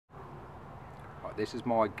This is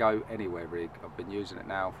my go anywhere rig. I've been using it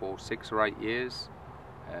now for 6 or 8 years.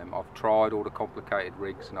 I've tried all the complicated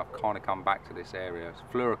rigs and I've kind of come back to this area. It's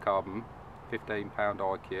fluorocarbon, 15-pound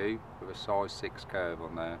IQ with a size 6 curve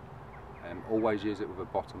on there. Always use it with a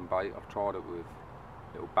bottom bait. I've tried it with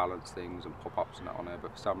little balance things and pop-ups and that on there,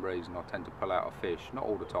 but for some reason I tend to pull out a fish. Not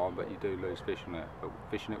all the time, but you do lose fish in it. But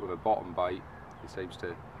fishing it with a bottom bait, it seems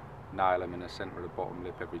to nail them in the centre of the bottom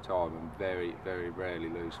lip every time, and very, very rarely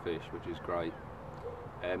lose fish, which is great.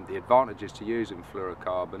 The advantages to using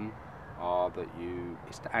fluorocarbon are that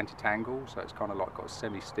it's anti-tangle, so it's kind of like got a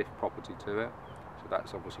semi-stiff property to it, so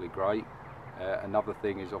that's obviously great. Another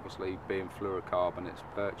thing is obviously being fluorocarbon, it's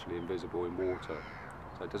virtually invisible in water,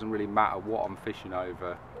 so it doesn't really matter what I'm fishing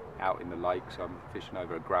over out in the lake. So I'm fishing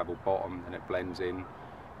over a gravel bottom and it blends in.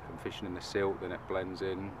 If I'm fishing in the silt, then it blends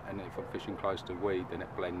in, and if I'm fishing close to weed, then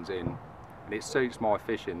it blends in. And it suits my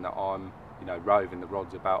fishing that I'm, you know, roving the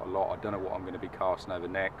rods about a lot. I don't know what I'm going to be casting over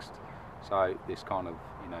next, so this kind of,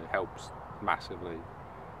 you know, helps massively.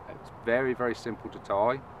 It's very, very simple to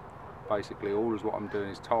tie. Basically all is what I'm doing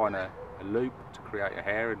is tying a loop to create a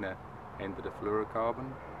hair in the end of the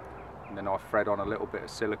fluorocarbon, and then I thread on a little bit of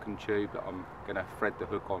silicone tube that I'm going to thread the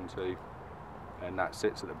hook onto, and that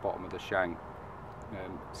sits at the bottom of the shank.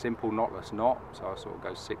 Simple knotless knot, so I sort of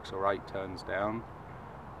go 6 or 8 turns down,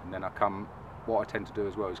 and then what I tend to do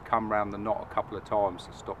as well is come round the knot a couple of times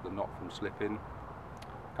to stop the knot from slipping,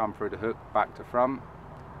 come through the hook back to front,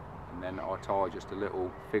 and then I tie just a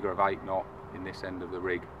little figure of 8 knot in this end of the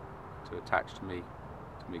rig to attach to me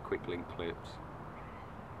quick link clips.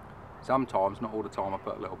 Sometimes, not all the time, I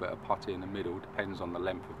put a little bit of putty in the middle, depends on the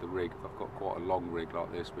length of the rig. If I've got quite a long rig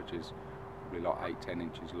like this, which is probably like 8-10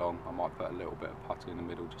 inches long, I might put a little bit of putty in the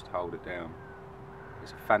middle just to hold it down.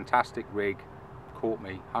 It's a fantastic rig, caught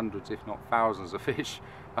me hundreds if not thousands of fish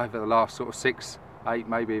over the last sort of 6, 8,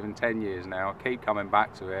 maybe even 10 years now. I keep coming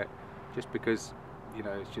back to it just because, you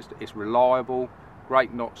know, it's reliable,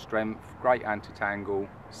 great knot strength, great anti-tangle,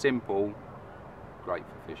 simple, great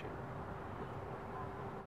for fishing.